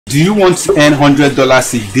Do you want to earn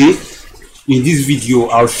 $100 a day? In this video,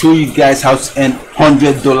 I'll show you guys how to earn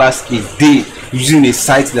 $100 a day using a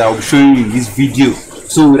site that I'll be showing you in this video.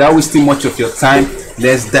 So without wasting much of your time,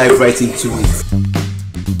 let's dive right into it.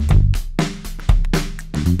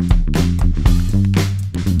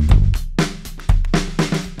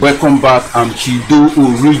 Welcome back. I'm Chido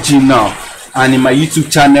Original, and in my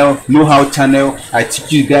YouTube channel, Know How channel, I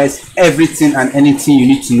teach you guys everything and anything you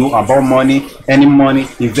need to know about money, earning money,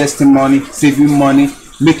 investing money, saving money,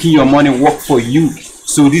 making your money work for you.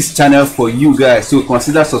 So this channel for you guys, so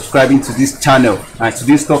consider subscribing to this channel. And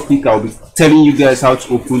today's topic, I'll be telling you guys how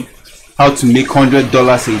to make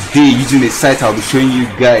 $100 a day using a site I'll be showing you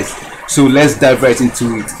guys. So let's dive right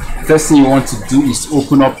into it. First thing you want to do is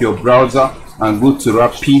open up your browser and go to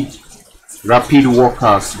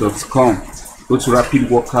rapidworkers.com. Go to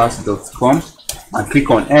rapidworkers.com and click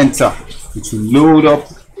on enter. It will load up.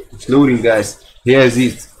 It's loading, guys. Here's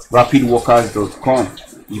it, rapidworkers.com.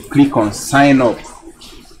 You click on sign up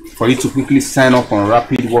for you to quickly sign up on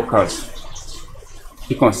Rapid Workers.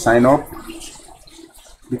 Click on sign up.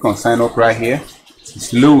 Click on sign up right here.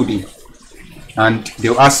 It's loading, and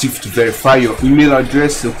they'll ask you to verify your email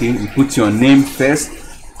address. Okay, you put your name first.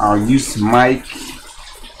 I'll use Mike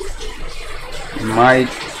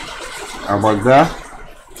Abaga.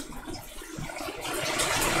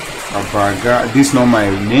 This is not my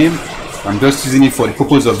name. I'm just using it for the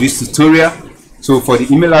purpose of this tutorial. So for the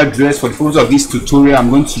email address, for the purpose of this tutorial, I'm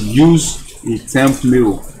going to use a temp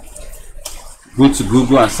mail. Go to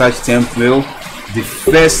Google and search temp mail. The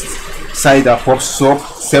first site that pops up,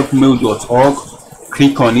 tempmail.org.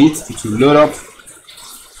 Click on it. It will load up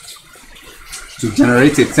to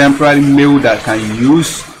generate a temporary mail that can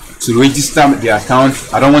use to register the account.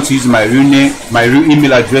 I don't want to use my real name, my real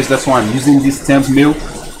email address. That's why I'm using this temp mail.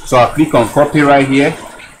 So I'll click on copy right here.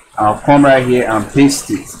 I'll come right here and paste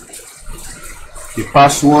it. The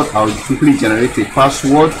password, I'll quickly generate a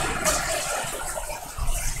password.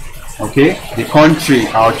 Okay, the country,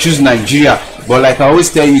 I'll choose Nigeria, but like I always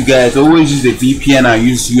tell you guys, always use the VPN and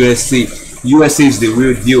use USA. USA is the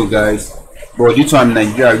real deal, guys. But due to I'm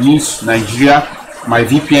Nigeria, I use Nigeria. My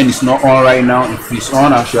VPN is not on right now. If it's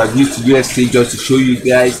on, I should have used USA just to show you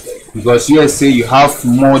guys, because USA, you have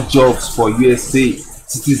more jobs for USA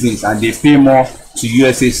citizens and they pay more to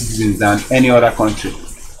USA citizens than any other country.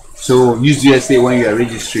 So use USA when you are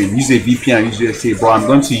registering. Use a VPN and use USA, but I'm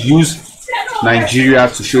going to use Nigeria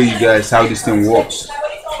to show you guys how this thing works.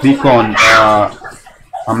 Click on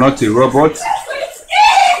I'm not a robot.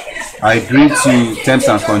 I agree to terms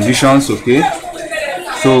and conditions. Okay,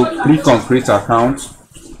 so click on create account.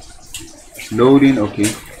 Loading.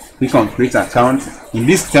 Okay, click on create account. In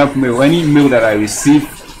this temp mail, any mail that I receive,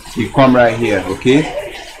 you come right here. Okay,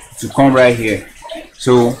 to come right here.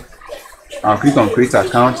 So I'll click on create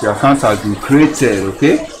account. Your account has been created.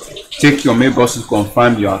 Okay, check your mailbox to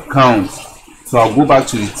confirm your account. So I'll go back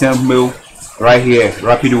to the temp mail right here.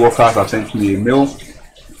 Rapid Workers have sent me a mail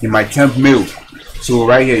in my temp mail. So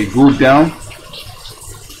right here, you go down.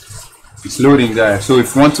 It's loading, guys. So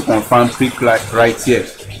if you want to confirm, click right here.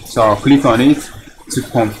 So I'll click on it to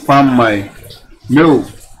confirm my mail,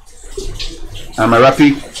 and my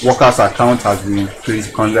Rapid Workers account has been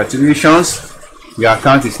created. Congratulations, your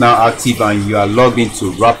account is now active and you are logged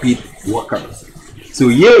into Rapid Workers. So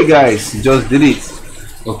yeah, guys, you just did it.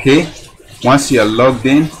 Okay, once you are logged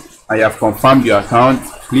in and you have confirmed your account,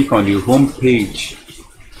 click on the home page.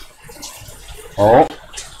 Oh,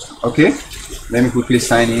 okay, let me quickly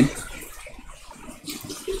sign in.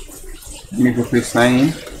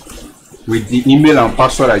 With the email and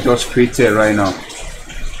password I just created right now.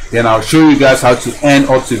 Then I'll show you guys how to earn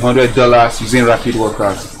up to $100 using Rapid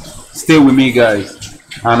Workers. Stay with me, guys,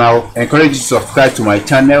 and I'll encourage you to subscribe to my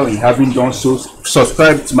channel. If you haven't done so,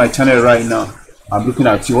 subscribe to my channel right now. I'm looking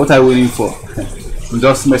at you. What are you waiting for? I'm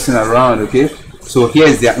just messing around. Okay, so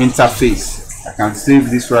here's their interface. I can save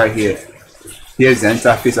this right here. Here's the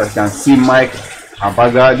interface. As you can see, Mike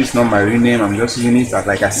Abaga. This is not my real name. I'm just using it as,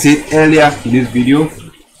 like I said earlier in this video.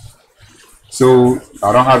 So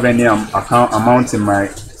I don't have any amount in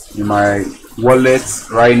my wallet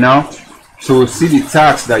right now. So see the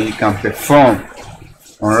tasks that you can perform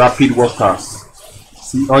on Rapid Workers.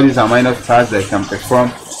 See all these are minor tasks that you can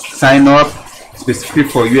perform. Sign up specifically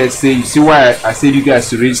for USA. You see why I said you guys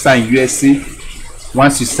to register in USA.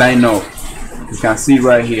 Once you sign up, you can see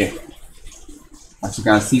right here. As you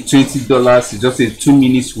can see, $20 is just a 2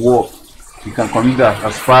 minutes walk. You can complete that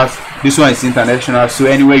as fast. This one is international, so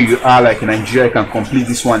anywhere you are, like in Nigeria, you can complete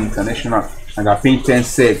this one international. And I'm paying 10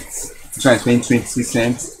 cents. This one is paying 20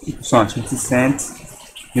 cents. This one 20 cents.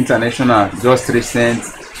 International just 3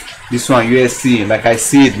 cents. This one USC, like I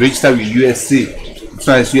said, register with USC. This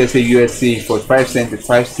one is USA for 5 cents,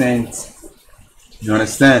 5 cents. You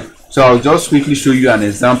understand? So I'll just quickly show you an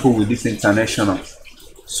example with this international.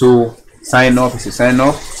 So sign up is a sign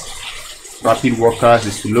up. Rapid workers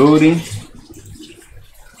is loading.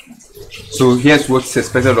 So here's what's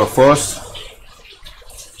expected of us.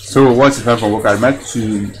 So what's expected from workers?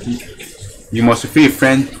 You must refer a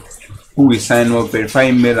friend who will sign up, verify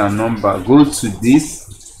email and number. Go to this.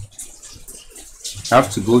 You have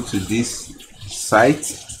to go to this site,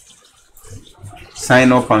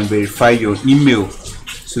 sign up and verify your email.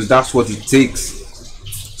 So that's what it takes.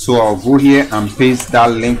 So I'll go here and paste that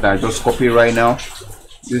link that I just copied right now.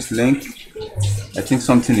 This link, I think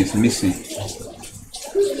something is missing,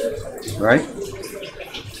 right?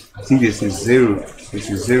 I think this is 0. This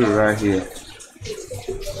is 0 right here.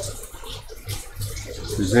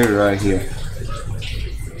 This is 0 right here.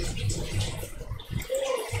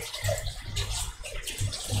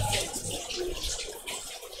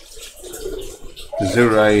 The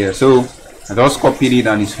 0 right here. So I just copied it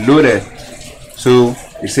and it's loaded. So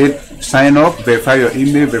it said sign up, verify your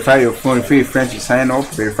email, verify your phone, refer a friend to sign up,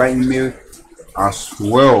 verify email as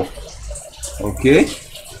well. Okay,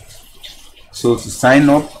 so to sign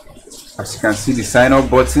up, as you can see the sign up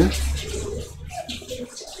button,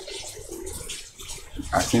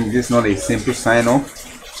 I think this is not a simple sign up.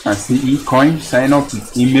 You can see eCoin, sign up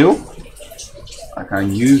with email. I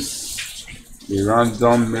can use a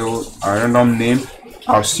random mail, a random name.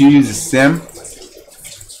 I'll still use the same.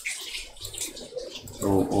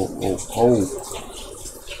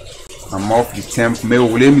 I'm off the temp mail.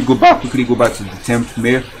 Let me quickly go back to the temp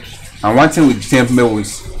mail. And one thing with the temp mail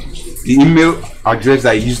is the email address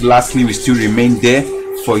I used lastly will still remain there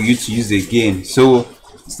for you to use again. So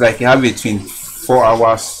it's like you have a 24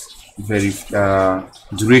 hours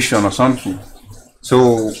duration or something.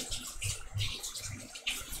 So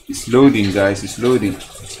it's loading, guys. It's loading.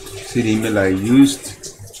 See the email I used.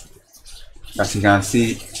 As you can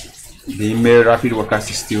see, the email rapid workers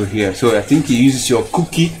is still here. So I think it uses your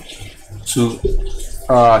cookie to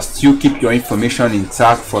still keep your information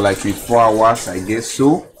intact for like 24 hours, I guess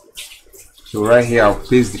so. So right here I'll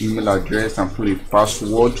paste the email address and put a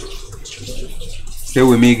password. Stay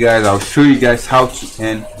with me, guys. I'll show you guys how to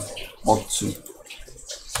earn up to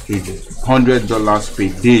 $100 per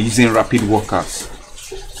day using rapid workers.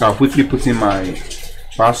 So I'll quickly put in my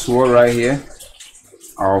password right here.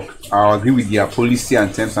 I'll agree with their policy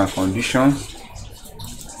and terms and conditions.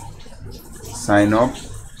 Sign up.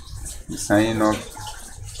 Sign up.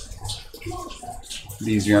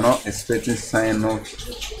 Please, you are not expecting sign up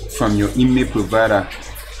from your email provider.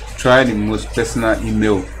 Try the most personal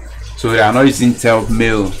email. So they are not using temp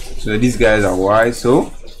mail. So these guys are wise.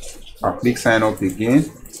 So I'll click sign up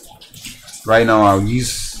again. Right now I'll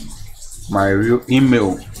use my real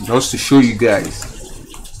email just to show you guys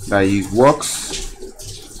that it works.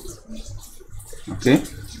 Okay,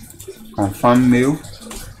 confirm mail.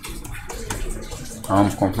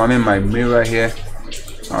 I'm confirming my mail right here.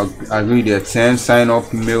 I'll agree the terms, sign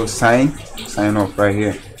up, email, sign up right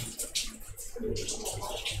here.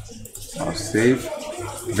 I'll save.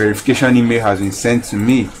 Verification email has been sent to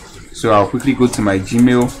me, so I'll quickly go to my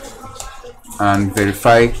Gmail and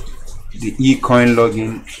verify the eCoin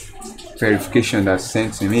login verification that's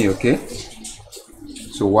sent to me. Okay,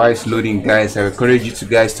 so while it's loading, guys, I encourage you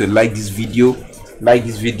guys to like this video. Like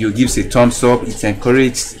this video, gives a thumbs up. It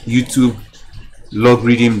encourages YouTube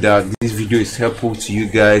algorithm that this video is helpful to you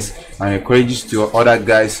guys, and encourages to other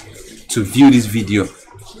guys to view this video.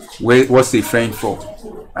 What's a friend for?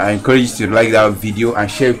 I encourage you to like that video and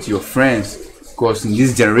share it to your friends, because in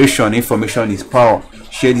this generation information is power.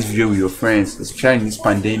 Share this video with your friends, especially in this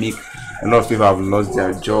pandemic. A lot of people have lost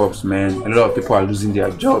their jobs, man. A lot of people are losing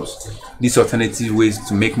their jobs. These alternative ways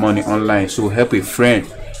to make money online, so help a friend.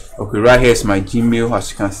 Okay, right here is my Gmail.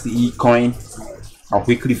 As you can see, eCoin. I'll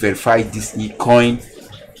quickly verify this eCoin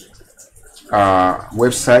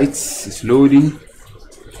website. It's loading.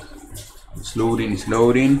 It's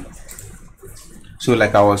loading. So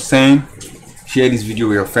like I was saying, share this video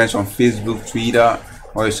with your friends on Facebook, Twitter,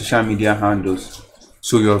 or your social media handles,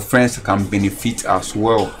 so your friends can benefit as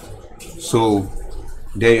well. So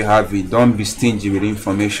there you have it. Don't be stingy with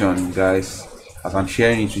information, guys. As I'm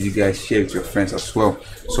sharing it with you guys, share it with your friends as well.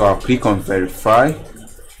 So I'll click on verify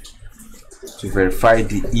to verify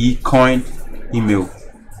the eCoin email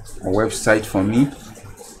or website for me.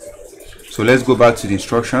 So let's go back to the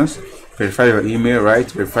instructions. Verify your email, right?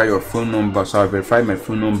 Verify your phone number. So I'll verify my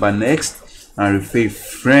phone number next and refer a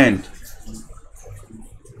friend.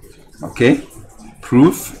 Okay,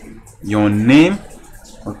 proof, your name.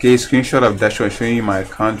 Okay, screenshot of that showing you my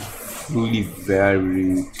account successfully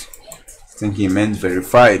verified. I think he meant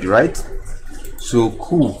verified, right? So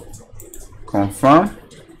cool. Confirm.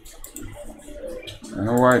 I don't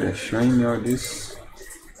know why they're showing me all this.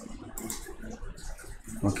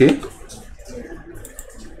 Okay.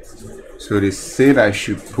 So they said I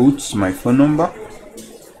should put my phone number.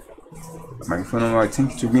 My phone number, I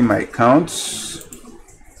think, to be my account.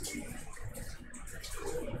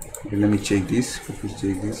 Okay, let me check this.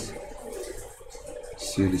 Check this.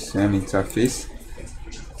 See the same interface.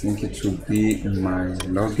 I think it will be in my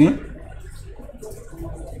login.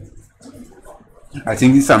 I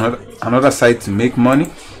think this is another site to make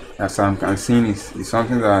money. As I'm seeing, is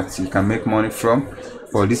something that you can make money from.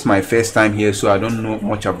 But this is my first time here, so I don't know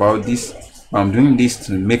much about this. I'm doing this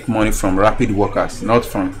to make money from Rapid Workers, not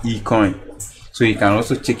from eCoin. So you can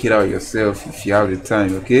also check it out yourself if you have the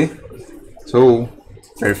time. Okay, so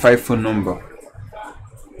verify phone number,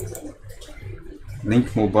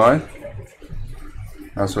 link mobile.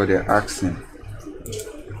 That's what they're asking.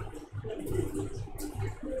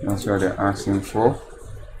 That's what they're asking for.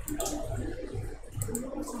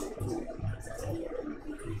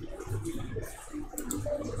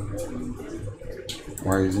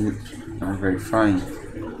 Why is it not verifying?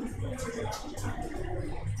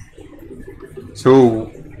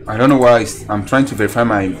 So I don't know why I'm trying to verify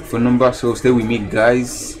my phone number. So stay with me,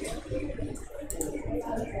 guys.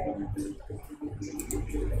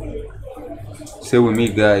 Stay with me,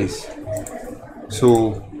 guys.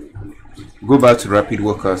 So go back to Rapid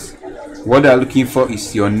Workers. What they're looking for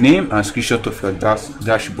is your name and screenshot of your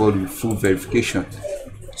dashboard with full verification.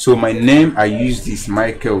 So my name, I use this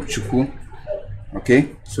Michael Chuku.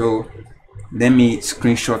 Okay, so let me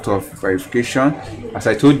screenshot of verification. As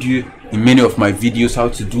I told you in many of my videos how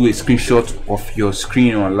to do a screenshot of your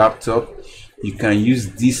screen on laptop, you can use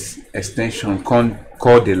this extension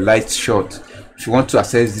called the light shot. If you want to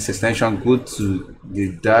access this extension, go to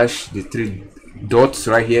the three dots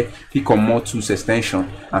right here, click on more tools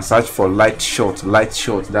extension and search for light shot.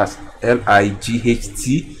 That's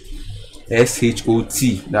LIGHTSHOT.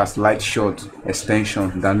 That's light shot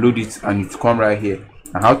extension. Download it and it come right here.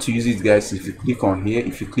 And how to use it, guys, if you click on here,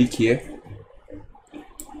 if you click here,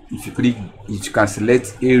 you can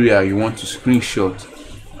select area you want to screenshot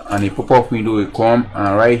and a pop-up window will come,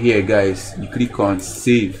 and right here, guys, you click on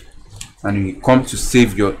save and you come to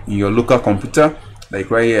save in your local computer. Like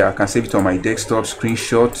right here, I can save it on my desktop.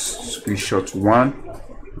 Screenshot 1.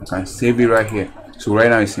 I can save it right here. So right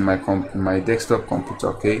now it's in my desktop computer.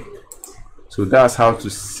 Okay, so that's how to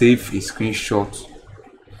save a screenshot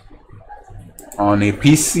on a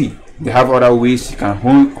PC. They have other ways. You can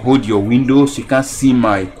hold your Windows. You can see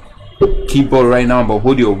my keyboard right now, but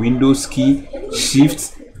hold your Windows key,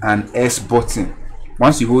 Shift and S button.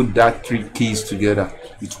 Once you hold that 3 keys together,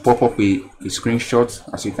 it will pop up a screenshot.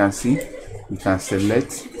 As you can see, you can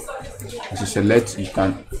select. As you select, you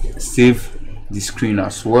can save the screen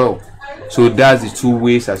as well. So that's the 2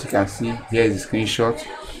 ways. As you can see, here is the screenshot.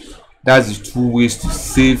 That's the 2 ways to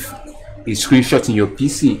save a screenshot in your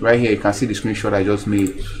PC. Right here, you can see the screenshot I just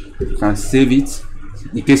made. You can save it.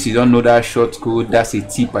 In case you don't know that shortcode, that's a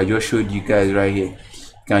tip I just showed you guys right here.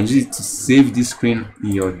 You can use it to save this screen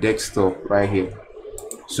in your desktop right here.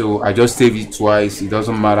 So I just saved it twice. It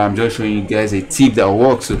doesn't matter. I'm just showing you guys a tip that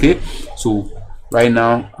works. Okay, so right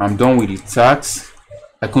now I'm done with the tax.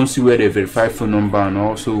 I can see where they verify phone number, and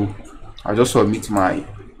also I just submit my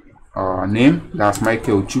name. That's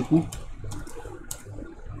Michael Chuku.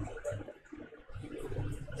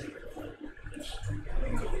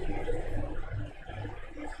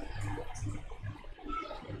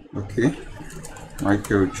 Okay,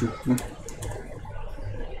 Michael Chuku.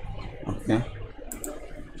 Okay,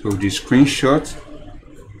 so the screenshot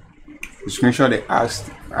they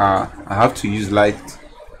asked, I have to use light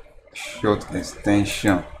shot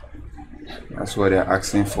extension. That's what they're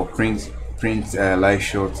asking for. Print light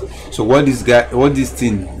shot. So what this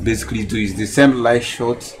thing basically do is the same light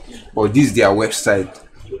shot, but this is their website.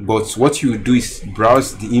 But what you do is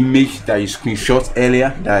browse the image that you screenshot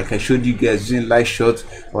earlier that I showed you guys using light shot,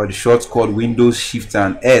 or the short called Windows Shift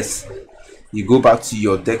and S. You go back to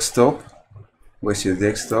your desktop. Where's your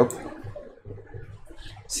desktop?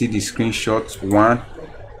 See the screenshot 1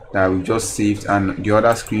 that we just saved and the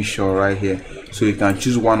other screenshot right here. So you can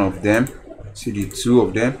choose one of them. See the 2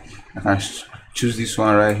 of them. I can choose this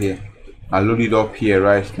one right here. I load it up here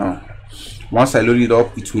right now. Once I load it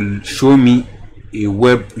up, it will show me a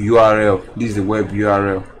web URL. This is the web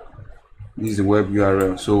URL. This is the web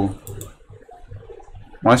URL. So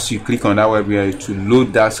once you click on that web URL, it will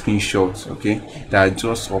load that screenshot, okay, that I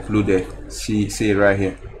just uploaded. See it right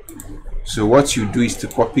here. So what you do is to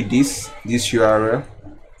copy this URL,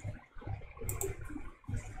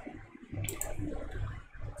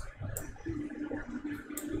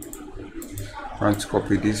 want to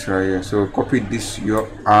copy this right here. So copy this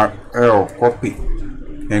URL, copy,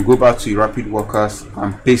 and go back to your Rapid Workers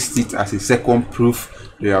and paste it as a second proof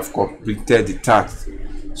you have completed the task.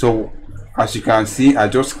 So as you can see, I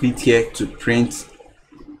just clicked here to print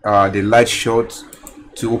the light shot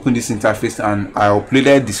to open this interface, and I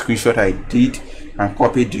uploaded the screenshot I did and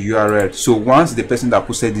copied the URL. So once the person that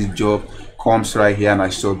posted this job comes right here and I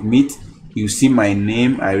submit, you see my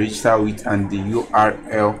name I register with and the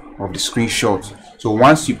URL of the screenshot. So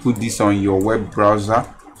once you put this on your web browser,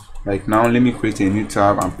 like now, let me create a new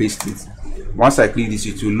tab and paste it. Once I click this,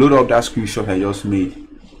 it will load up that screenshot I just made.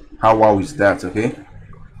 How wow is that? Okay,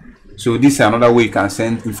 so this is another way you can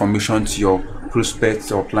send information to your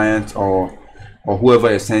prospects or clients or whoever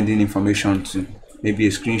you're sending information to. Maybe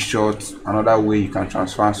a screenshot, another way you can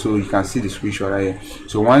transfer. So you can see the screenshot right here.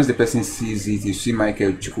 So once the person sees it, you see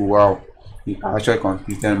Michael Chiku, wow, he actually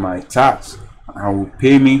completed my task and will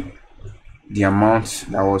pay me the amount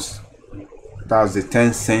that's the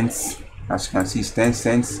 10 cents. As you can see, it's 10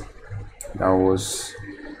 cents that was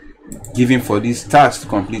given for this task to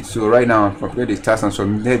complete. So right now I've completed the task and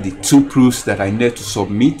submitted the 2 proofs that I need to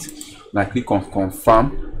submit, and I click on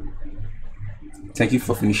confirm. Thank you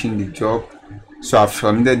for finishing the job. So I've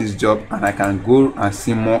submitted this job and I can go and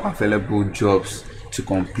see more available jobs to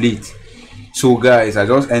complete. So guys, I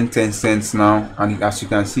just earned 10 cents now, and as you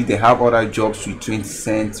can see, they have other jobs with 20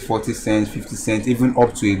 cents, 40 cents, 50 cents, even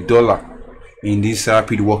up to $1 in these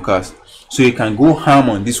Rapid Workers. So you can go ham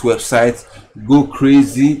on this website, go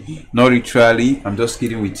crazy. Not literally, I'm just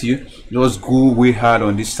kidding with you. Just go way hard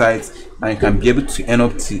on this site and you can be able to earn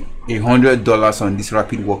up to $100 on these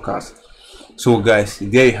Rapid Workers. So guys,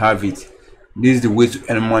 there you have it. This is the way to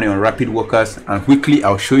earn money on Rapid Workers, and quickly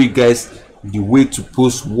I'll show you guys the way to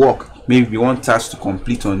post work. Maybe you want tasks to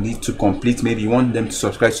complete on this to complete. Maybe you want them to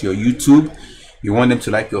subscribe to your YouTube, you want them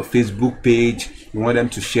to like your Facebook page, you want them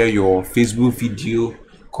to share your Facebook video,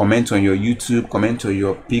 comment on your YouTube, comment on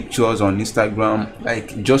your pictures on Instagram,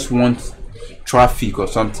 like just want traffic or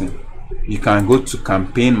something. You can go to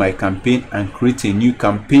campaign, my campaign, and create a new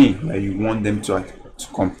campaign that you want them to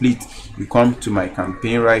complete. You come to my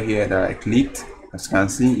campaign right here that I clicked. As you can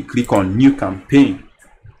see, you click on new campaign.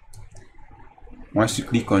 Once you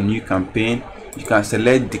click on new campaign, you can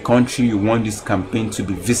select the country you want this campaign to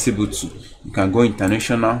be visible to. You can go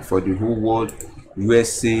international for the whole world,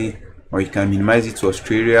 USA, or you can minimize it to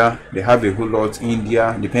Australia. They have a whole lot,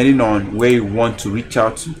 India, depending on where you want to reach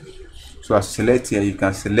out to. So as select here, you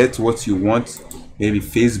can select what you want. Maybe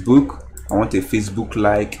Facebook, I want a Facebook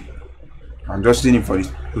like. I'm just doing it for the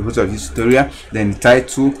purpose of this tutorial. Then the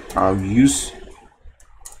title, I'll use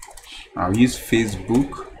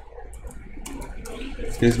Facebook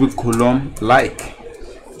column like,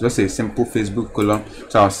 just a simple Facebook column.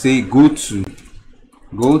 So I'll say go to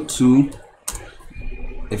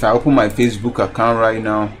if I open my Facebook account right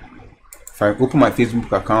now, if I open my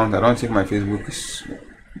Facebook account, I don't think my Facebook is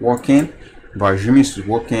working, but assume it's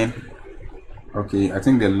working. Okay, I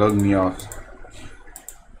think they logged me out.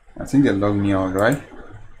 Right?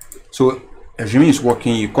 So assuming it's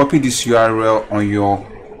working, you copy this URL on your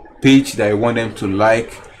page that you want them to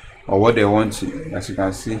like or what they want to. As you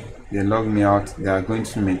can see, they logged me out. They are going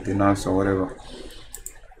to maintenance or whatever.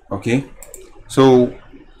 Okay, so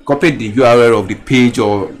copy the URL of the page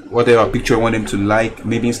or whatever picture you want them to like.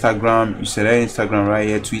 Maybe Instagram, you select Instagram right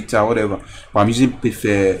here, Twitter, whatever, but I'm using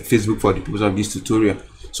Facebook for the purpose of this tutorial.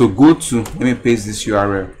 So go to, let me paste this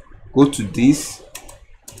URL, go to this,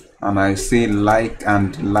 and I say like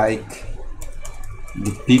and like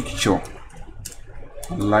the picture,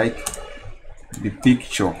 like the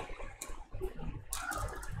picture,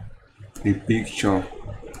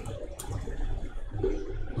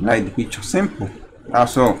 like the picture. Simple.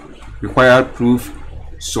 That's all. Required proof,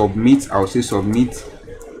 submit. I'll say submit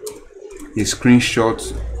a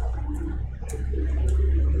screenshot,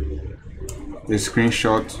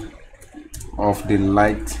 of the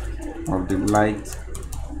light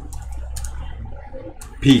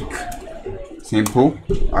pic. Simple.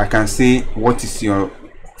 I can say what is your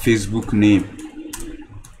Facebook name.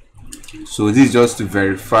 So this is just to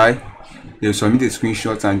verify. They'll submit a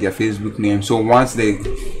screenshot and their Facebook name. So once they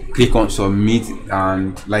click on submit,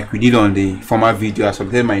 and like we did on the former video, I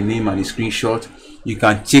submitted my name and the screenshot. You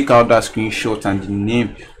can check out that screenshot and the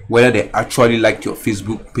name, whether they actually liked your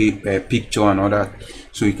Facebook picture and all that.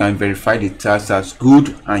 So you can verify the task as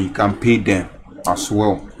good, and you can pay them as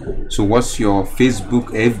well. So what's your Facebook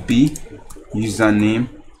FB username,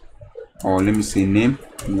 or let me say name,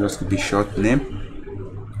 just be short name.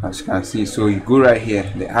 As you can see, so you go right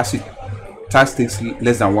here, they ask you tax takes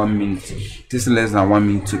less than 1 minute. It takes less than 1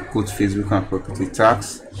 minute to put Facebook and property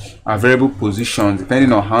tax. Variable positions,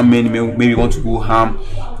 depending on how many, maybe you want to go ham,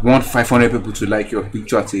 you want 500 people to like your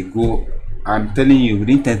picture at a go. I'm telling you,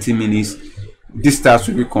 within 30 minutes this task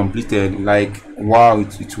will be completed. Like wow,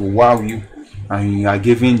 it will wow you. And you are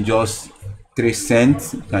giving just 3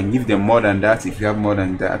 cents. You can give them more than that if you have more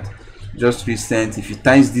than that. Just 3 cents. If you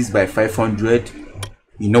times this by 500,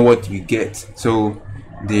 you know what you get. So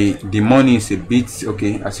the money is a bit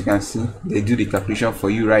okay. As you can see, they do the calculation for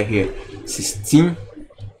you right here.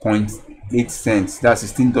 16.8 cents. That's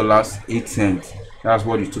 $16.08. That's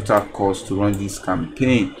what the total cost to run this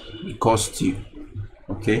campaign. It costs you.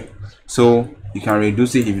 Okay, so you can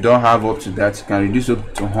reduce it. If you don't have up to that, you can reduce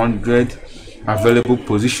up to 100 available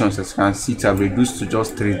positions. As you can see, it have reduced to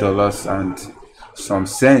just $3 and some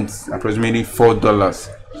cents, approximately $4.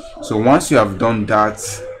 So once you have done that,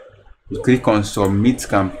 you click on submit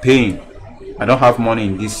campaign. I don't have money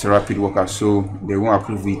in this rapid worker, so they won't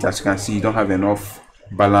approve it. As you can see, you don't have enough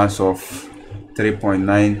balance of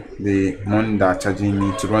 3.9, the money that are charging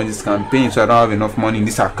me to run this campaign. So I don't have enough money in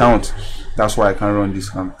this account. That's why I can't run this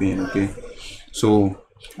campaign. Okay, so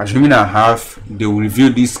assuming I have, they will review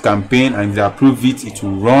this campaign, and if they approve it, it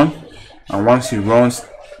will run. And once it runs,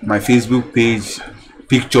 my Facebook page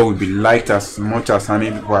picture will be liked as much as how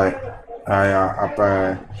many people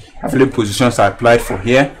available positions I applied for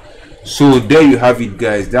here. So there you have it,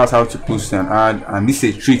 guys. That's how to post an ad, and this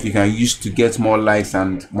is a trick you can use to get more likes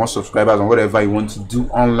and more subscribers and whatever you want to do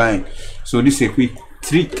online. So this is a quick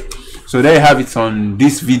trick. So there you have it on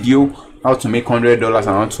this video, how to make $100 and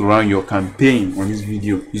how to run your campaign on this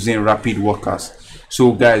video using rapid workers.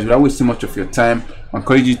 So guys, without wasting much of your time, I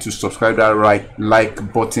encourage you to subscribe, that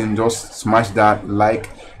like button. Just smash that like,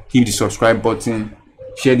 hit the subscribe button,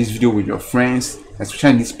 share this video with your friends,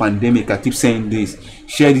 especially in this pandemic. I keep saying this,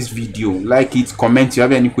 share this video, like it, comment if you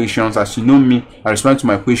have any questions. As you know me, I respond to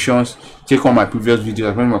my questions. Check on my previous videos, I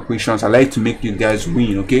respond to my questions. I like to make you guys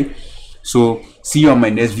win. Okay, so see you on my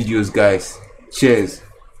next videos, guys. Cheers,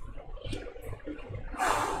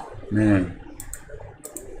 man.